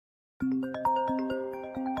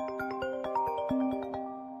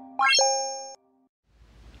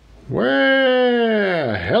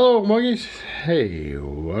Well, hello monkeys. Hey,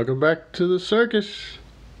 welcome back to the circus.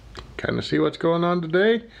 Kind of see what's going on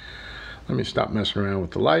today. Let me stop messing around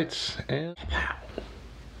with the lights and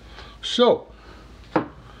so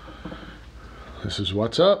this is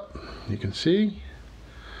what's up. You can see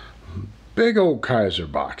big old Kizer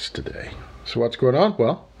box today. So what's going on?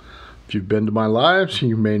 Well, if you've been to my lives,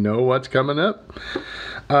 you may know what's coming up.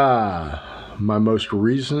 My most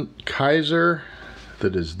recent Kizer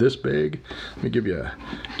that is this big. Let me give you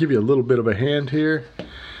a little bit of a hand here.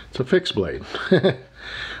 It's a fixed blade.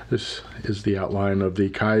 This is the outline of the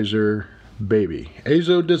Kizer Baby.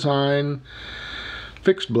 Azo design,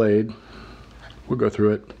 fixed blade. We'll go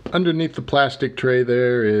through it. Underneath the plastic tray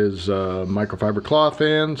there is microfiber cloth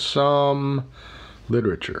and some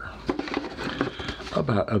literature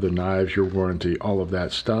about other knives, your warranty, all of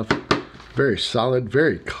that stuff. Very solid,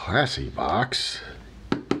 very classy box.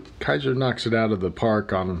 Kizer knocks it out of the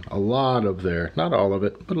park on a lot of their, not all of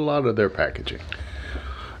it, but a lot of their packaging.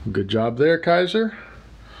 Good job there, Kizer.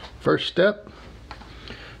 First step,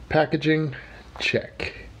 packaging,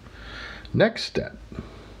 check. Next step,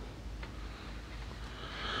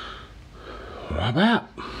 how about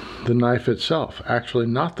the knife itself? Actually,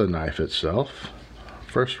 not the knife itself.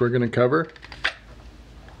 First, we're going to cover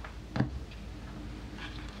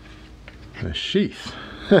the sheath.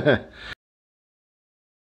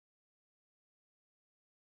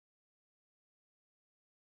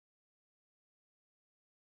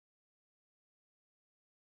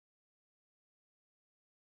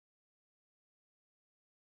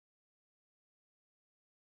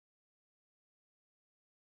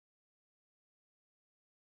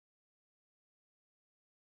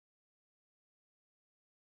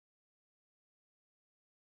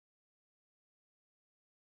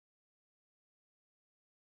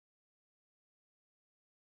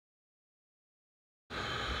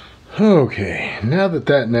 Okay, now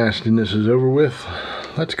that nastiness is over with,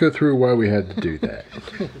 let's go through why we had to do that.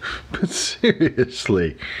 But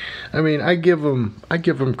seriously, I mean, I give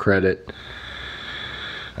them credit.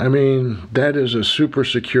 I mean, that is a super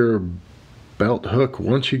secure belt hook.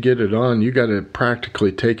 Once you get it on, you got to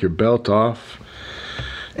practically take your belt off.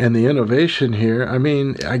 And the innovation here, I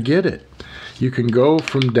mean, I get it. You can go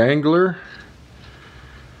from dangler,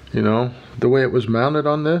 you know, the way it was mounted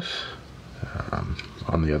on this.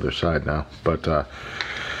 On the other side now, but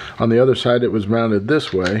on the other side it was mounted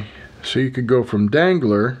this way, so you could go from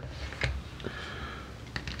dangler,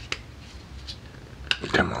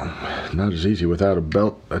 come on, not as easy without a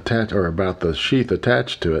belt attached or about the sheath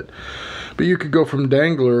attached to it, but you could go from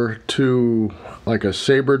dangler to like a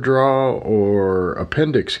saber draw or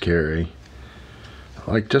appendix carry,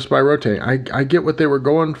 like just by rotating. I get what they were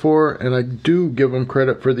going for, and I do give them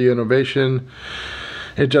credit for the innovation.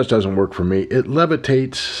 It just doesn't work for me. It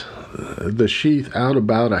levitates the sheath out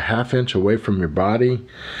about a ½ inch away from your body.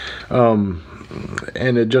 And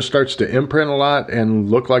it just starts to imprint a lot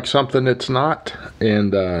and look like something it's not.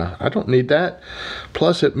 And I don't need that.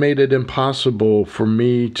 Plus, it made it impossible for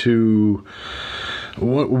me to...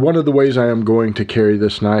 One of the ways I am going to carry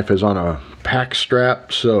this knife is on a pack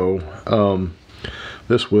strap. So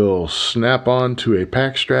this will snap on to a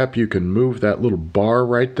pack strap. You can move that little bar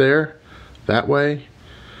right there that way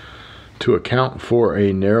to account for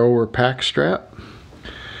a narrower pack strap,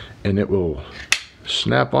 and it will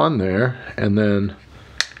snap on there and then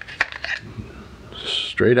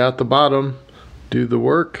straight out the bottom, do the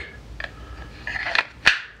work,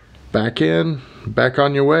 back in, back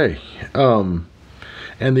on your way. And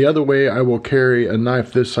the other way I will carry a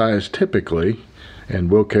knife this size typically,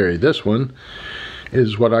 and will carry this one,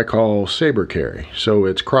 is what I call saber carry. So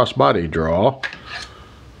it's cross-body draw,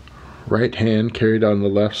 right hand carried on the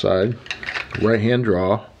left side, right hand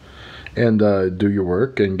draw, and do your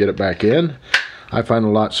work and get it back in. I find a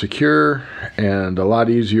lot secure and a lot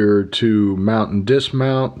easier to mount and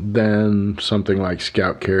dismount than something like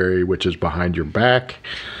scout carry, which is behind your back.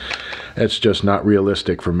 It's just not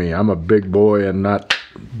realistic for me. I'm a big boy and not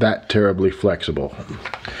that terribly flexible.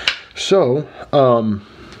 So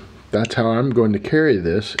that's how I'm going to carry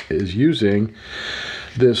this, is using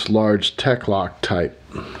this large tech lock type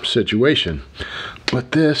situation.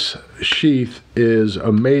 But this sheath is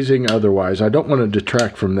amazing otherwise. I don't want to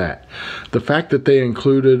detract from that. The fact that they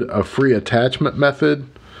included a free attachment method,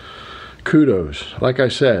 kudos. Like I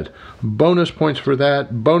said, bonus points for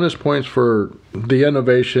that, bonus points for the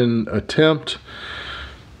innovation attempt.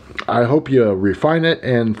 I hope you refine it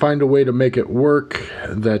and find a way to make it work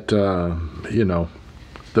that, you know,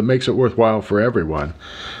 that makes it worthwhile for everyone.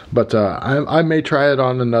 But I may try it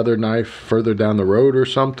on another knife further down the road or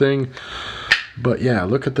something. But yeah,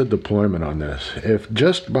 look at the deployment on this. If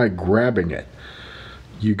just by grabbing it,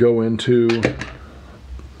 you go into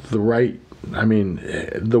the right, I mean,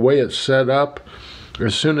 the way it's set up,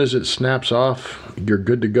 as soon as it snaps off, you're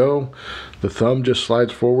good to go. The thumb just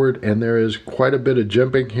slides forward, and there is quite a bit of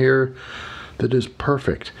jimping here that is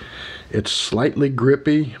perfect. It's slightly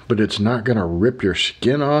grippy, but it's not going to rip your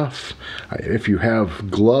skin off. If you have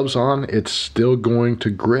gloves on, it's still going to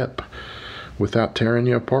grip without tearing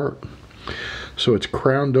you apart. So it's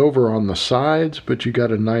crowned over on the sides, but you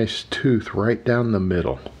got a nice tooth right down the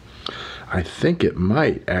middle. I think it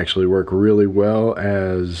might actually work really well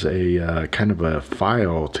as a kind of a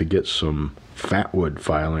file to get some fatwood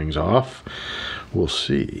filings off. We'll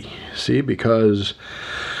see. See, because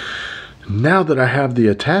now that I have the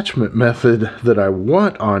attachment method that I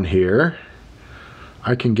want on here,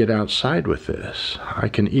 I can get outside with this. I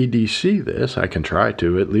can EDC this. I can try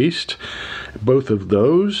to, at least. Both of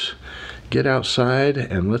those. Get outside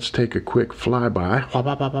and let's take a quick flyby.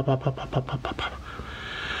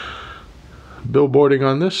 Billboarding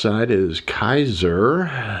on this side is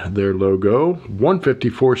Kizer, their logo,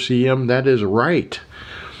 154 cm, that is right.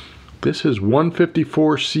 This is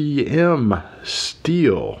 154 cm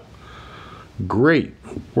steel. Great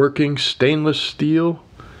working stainless steel.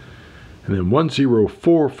 And then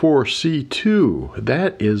 1044C2,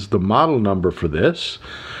 that is the model number for this.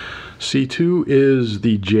 C2 is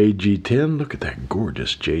the JG10. Look at that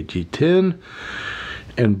gorgeous JG10.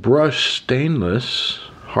 And brushed stainless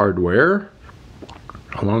hardware,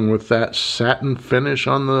 along with that satin finish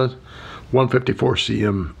on the 154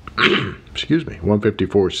 cm, excuse me,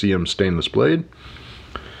 154 cm stainless blade.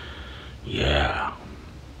 Yeah.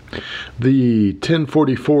 The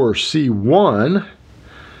 1044C1,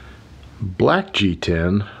 black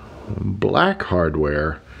G10, black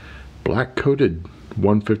hardware, black coated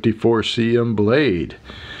 154 cm blade.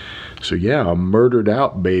 So yeah, a murdered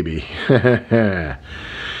out baby. That's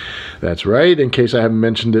right, in case I haven't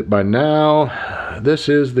mentioned it by now, this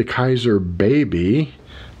is the Kizer Baby,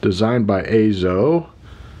 designed by Azo.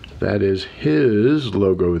 That is his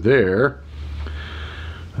logo there.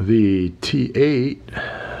 The T8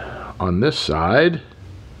 on this side,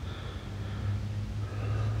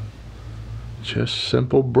 just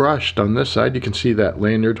simple brushed on this side. You can see that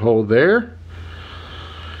lanyard hole there,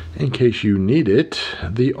 in case you need it.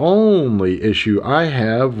 The only issue I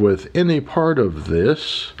have with any part of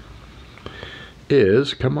this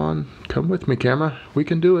is, come on, come with me, camera, we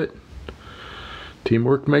can do it.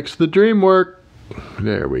 Teamwork makes the dream work.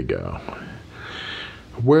 There we go.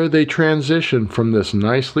 Where they transition from this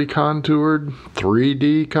nicely contoured,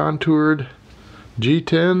 3D contoured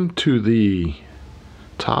G10 to the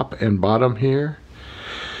top and bottom here,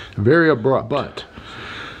 very abrupt, but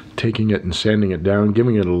taking it and sanding it down,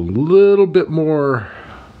 giving it a little bit more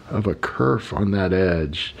of a kerf on that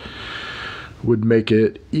edge would make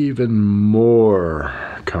it even more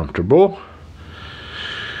comfortable.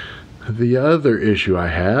 The other issue I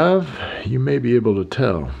have, you may be able to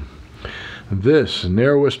tell, this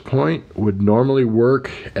narrowest point would normally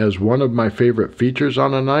work as one of my favorite features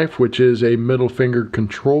on a knife, which is a middle finger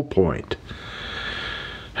control point.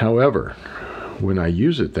 However, when I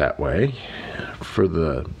use it that way, for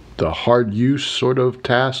the hard use sort of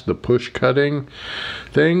task, the push cutting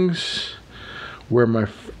things, where my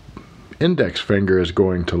index finger is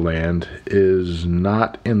going to land is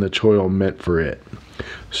not in the choil meant for it.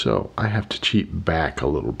 So I have to cheat back a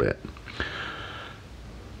little bit.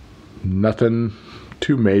 Nothing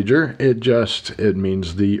too major. It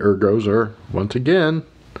means the ergos are, once again,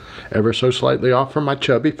 ever so slightly off from my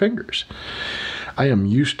chubby fingers. I am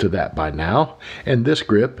used to that by now, and this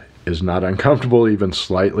grip is not uncomfortable even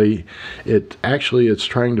slightly. It's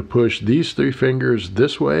trying to push these three fingers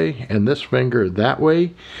this way and this finger that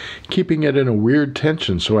way, keeping it in a weird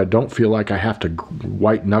tension so I don't feel like I have to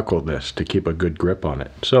white knuckle this to keep a good grip on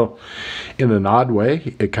it. So in an odd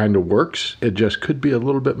way, it kind of works. It just could be a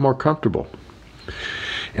little bit more comfortable.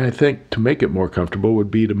 And I think to make it more comfortable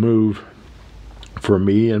would be to move, for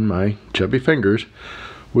me and my chubby fingers,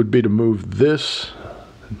 would be to move this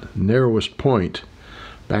narrowest point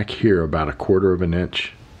back here about 1/4 of an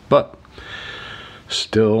inch. But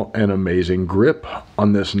still an amazing grip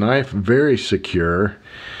on this knife, very secure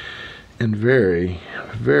and very,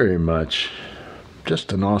 very much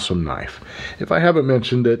just an awesome knife. If I haven't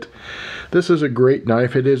mentioned it, this is a great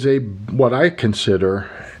knife. It is what I consider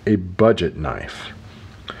a budget knife.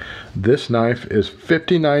 This knife is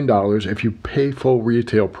 $59 if you pay full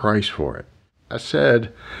retail price for it. I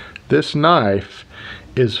said this knife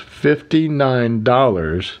is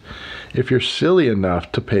 $59 if you're silly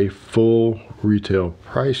enough to pay full retail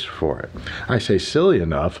price for it. I say silly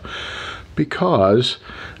enough because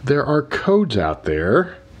there are codes out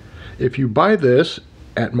there. If you buy this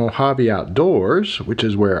at Mojave Outdoors, which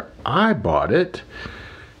is where I bought it,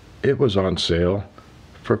 it was on sale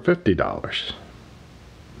for $50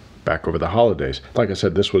 back over the holidays. Like I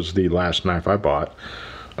said, this was the last knife I bought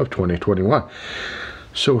of 2021.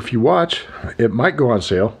 So if you watch, it might go on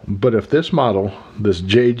sale, but if this model, this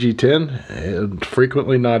JG10, it's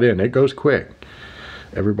frequently not in. It goes quick.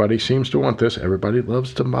 Everybody seems to want this. Everybody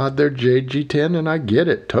loves to mod their JG10, and I get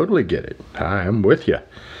it. Totally get it. I am with you.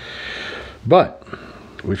 But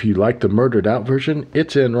if you like the murdered out version,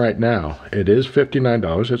 it's in right now. It is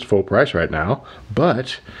 $59. It's full price right now.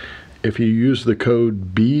 But if you use the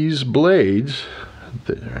code BEESBLADES,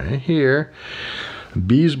 right here,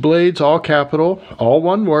 BEESBLADES, all capital, all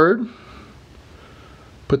one word,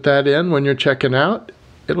 put that in when you're checking out,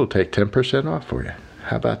 it'll take 10% off for you.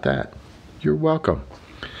 How about that? You're welcome.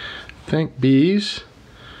 Thank Bees.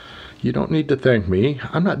 You don't need to thank me.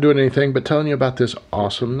 I'm not doing anything but telling you about this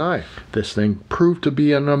awesome knife. This thing proved to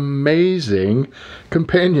be an amazing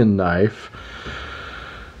companion knife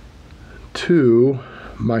to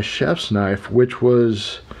my chef's knife, which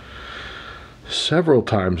was several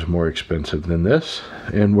times more expensive than this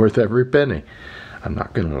and worth every penny. I'm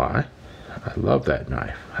not gonna lie, I love that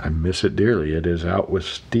knife. I miss it dearly. It is out with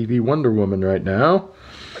Stevie Wonder Woman right now.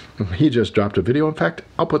 He just dropped a video. In fact,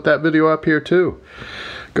 I'll put that video up here too.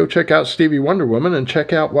 Go check out Stevie Wonder Woman and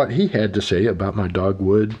check out what he had to say about my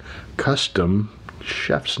Dogwood custom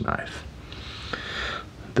chef's knife.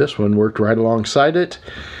 This one worked right alongside it,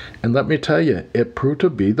 and let me tell you, it proved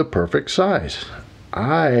to be the perfect size.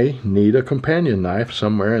 I need a companion knife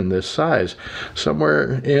somewhere in this size.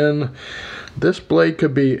 Somewhere in this blade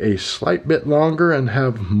could be a slight bit longer and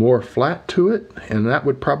have more flat to it, and that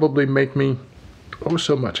would probably make me oh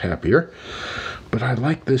so much happier. But I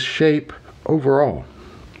like this shape overall.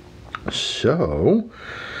 So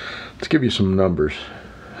let's give you some numbers.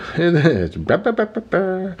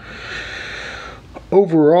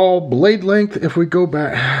 Overall blade length, if we go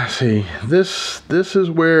back, see, this is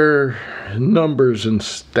where numbers and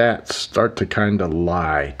stats start to kind of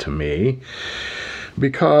lie to me,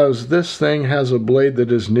 because this thing has a blade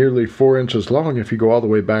that is nearly 4 inches long if you go all the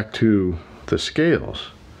way back to the scales,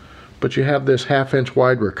 but you have this 1/2 inch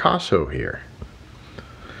wide ricasso here,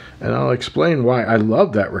 and I'll explain why I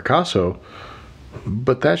love that ricasso,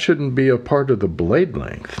 but that shouldn't be a part of the blade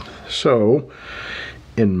length. So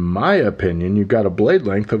in my opinion, you've got a blade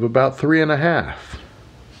length of about 3.5,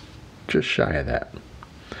 just shy of that.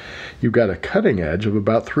 You've got a cutting edge of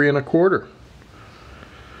about 3.25,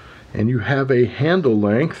 and you have a handle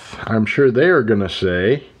length, I'm sure they are going to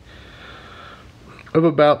say, of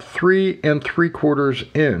about 3 3/4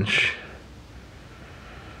 inch,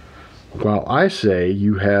 while I say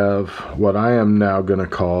you have what I am now going to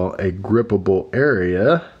call a grippable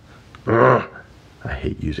area. I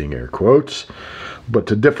hate using air quotes, but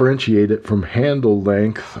to differentiate it from handle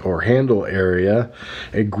length or handle area,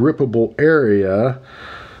 a grippable area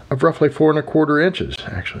of roughly 4 1/4 inches.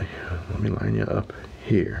 Actually, let me line you up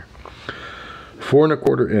here. 4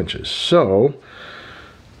 1/4 inches. So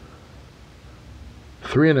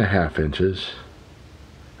 3.5 inches,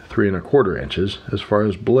 3 1/4 inches as far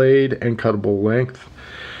as blade and cuttable length,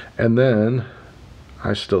 and then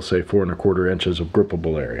I still say 4 1/4 inches of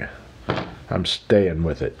grippable area. I'm staying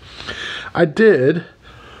with it. I did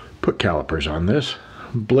put calipers on this.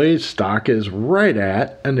 Blade stock is right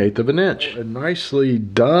at 1/8 of an inch. Nicely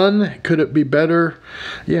done. Could it be better?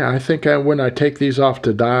 Yeah, I think when I take these off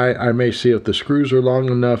to dye, I may see if the screws are long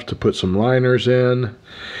enough to put some liners in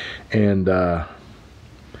and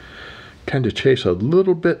kind of chase a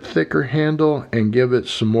little bit thicker handle and give it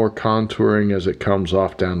some more contouring as it comes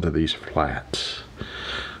off down to these flats.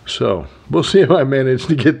 So we'll see if I manage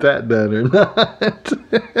to get that done or not.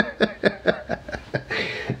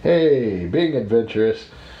 Hey, being adventurous,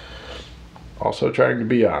 also trying to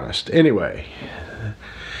be honest. Anyway,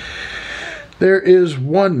 there is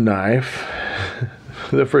one knife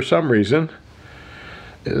that for some reason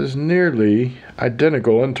is nearly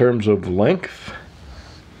identical in terms of length,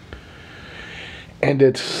 and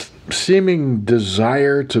its seeming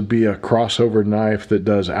desire to be a crossover knife that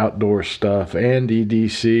does outdoor stuff and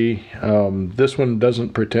EDC. This one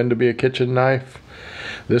doesn't pretend to be a kitchen knife.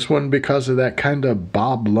 This one, because of that kind of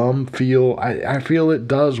Bob Lum feel, I feel it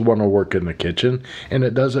does want to work in the kitchen, and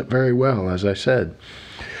it does it very well, as I said.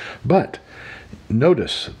 But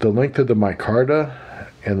notice the length of the micarta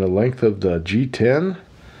and the length of the G10,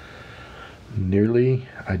 nearly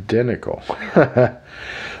identical.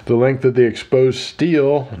 The length of the exposed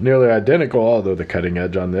steel, nearly identical, although the cutting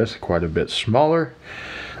edge on this quite a bit smaller.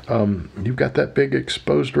 You've got that big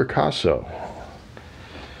exposed ricasso.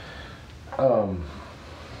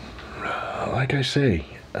 Like I say,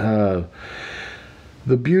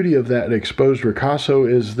 the beauty of that exposed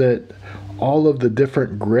ricasso is that all of the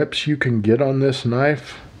different grips you can get on this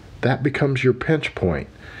knife, that becomes your pinch point.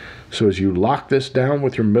 So as you lock this down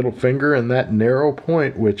with your middle finger and that narrow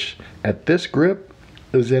point, which at this grip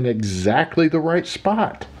is in exactly the right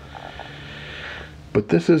spot. But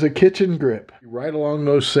this is a kitchen grip. Right along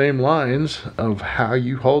those same lines of how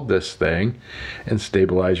you hold this thing and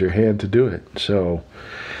stabilize your hand to do it. So,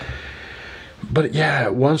 but yeah,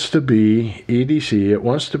 it wants to be EDC. It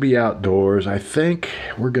wants to be outdoors. I think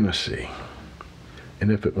we're going to see. And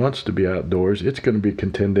if it wants to be outdoors, it's going to be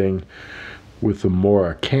contending with the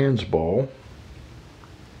Mora Cans Bowl.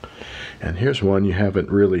 And here's one you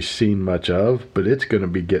haven't really seen much of, but it's going to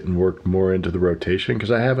be getting worked more into the rotation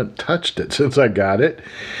because I haven't touched it since I got it.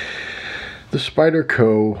 The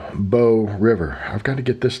Spyderco Bow River. I've got to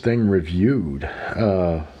get this thing reviewed.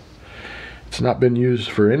 It's not been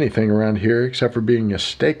used for anything around here except for being a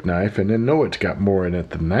steak knife, and I know it's got more in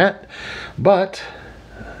it than that. But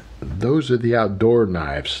those are the outdoor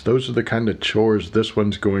knives. Those are the kind of chores this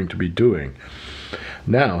one's going to be doing.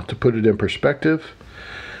 Now, to put it in perspective,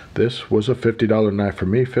 this was a $50 knife for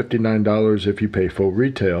me, $59 if you pay full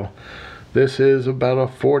retail. This is about a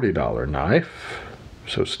 $40 knife,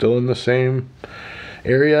 so still in the same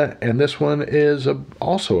area. And this one is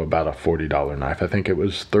also about a $40 knife. I think it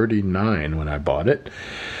was $39 when I bought it.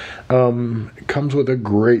 It comes with a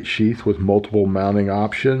great sheath with multiple mounting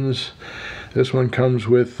options. This one comes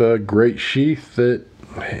with a great sheath that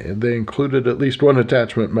they included at least one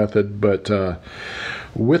attachment method, but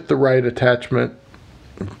with the right attachment,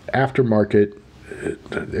 aftermarket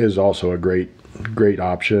is also a great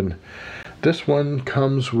option. This one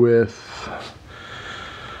comes with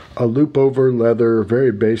a loop over leather,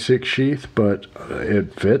 very basic sheath, but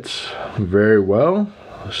it fits very well.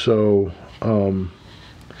 So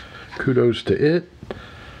kudos to it.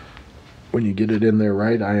 When you get it in there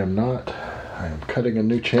right, I am cutting a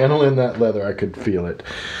new channel in that leather. I could feel it.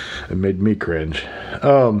 It made me cringe.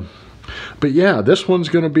 But yeah, this one's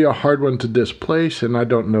going to be a hard one to displace, and I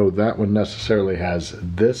don't know that one necessarily has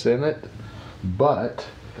this in it, but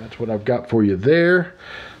that's what I've got for you there.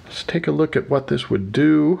 Let's take a look at what this would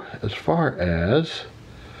do as far as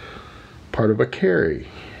part of a carry.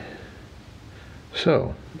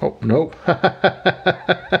 So, oh, nope.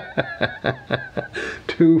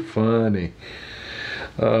 Too funny.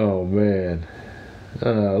 Oh, man.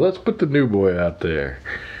 Let's put the new boy out there.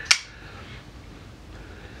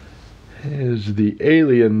 Is the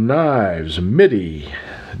Alien Knives MIDI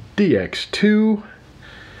DX2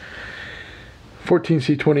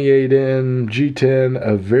 14C28N G10,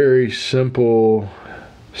 a very simple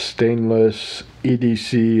stainless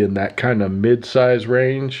EDC in that kind of mid-size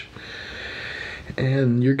range.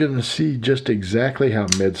 And you're going to see just exactly how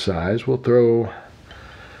mid-size. We'll throw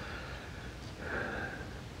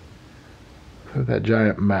that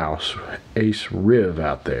giant mouse Ace Riv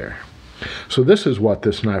out there. So this is what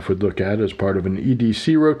this knife would look at as part of an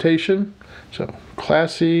EDC rotation. So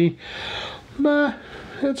classy.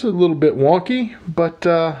 It's a little bit wonky, but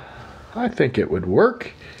I think it would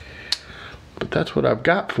work. But that's what I've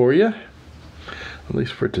got for you, at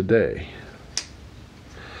least for today.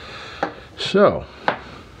 So,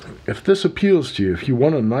 if this appeals to you, if you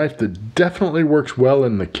want a knife that definitely works well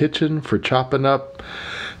in the kitchen for chopping up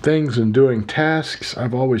things and doing tasks,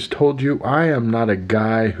 I've always told you I am not a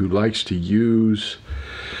guy who likes to use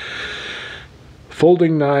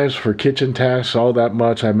folding knives for kitchen tasks all that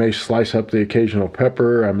much. I may slice up the occasional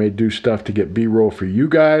pepper. I may do stuff to get B-roll for you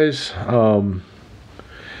guys.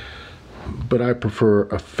 But I prefer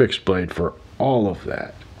a fixed blade for all of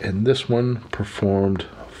that. And this one performed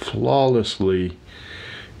flawlessly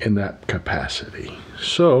in that capacity.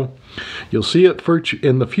 So you'll see it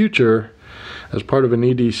in the future as part of an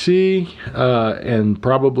EDC, and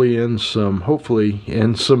probably hopefully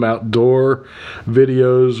in some outdoor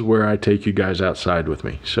videos where I take you guys outside with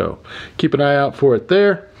me. So keep an eye out for it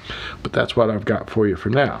there, but that's what I've got for you for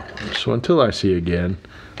now. So until I see you again,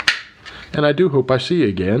 and I do hope I see you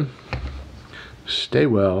again, stay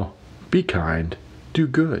well, be kind, do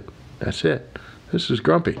good. That's it. This is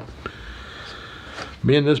Grumpy.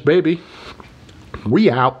 Me and this baby, we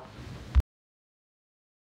out.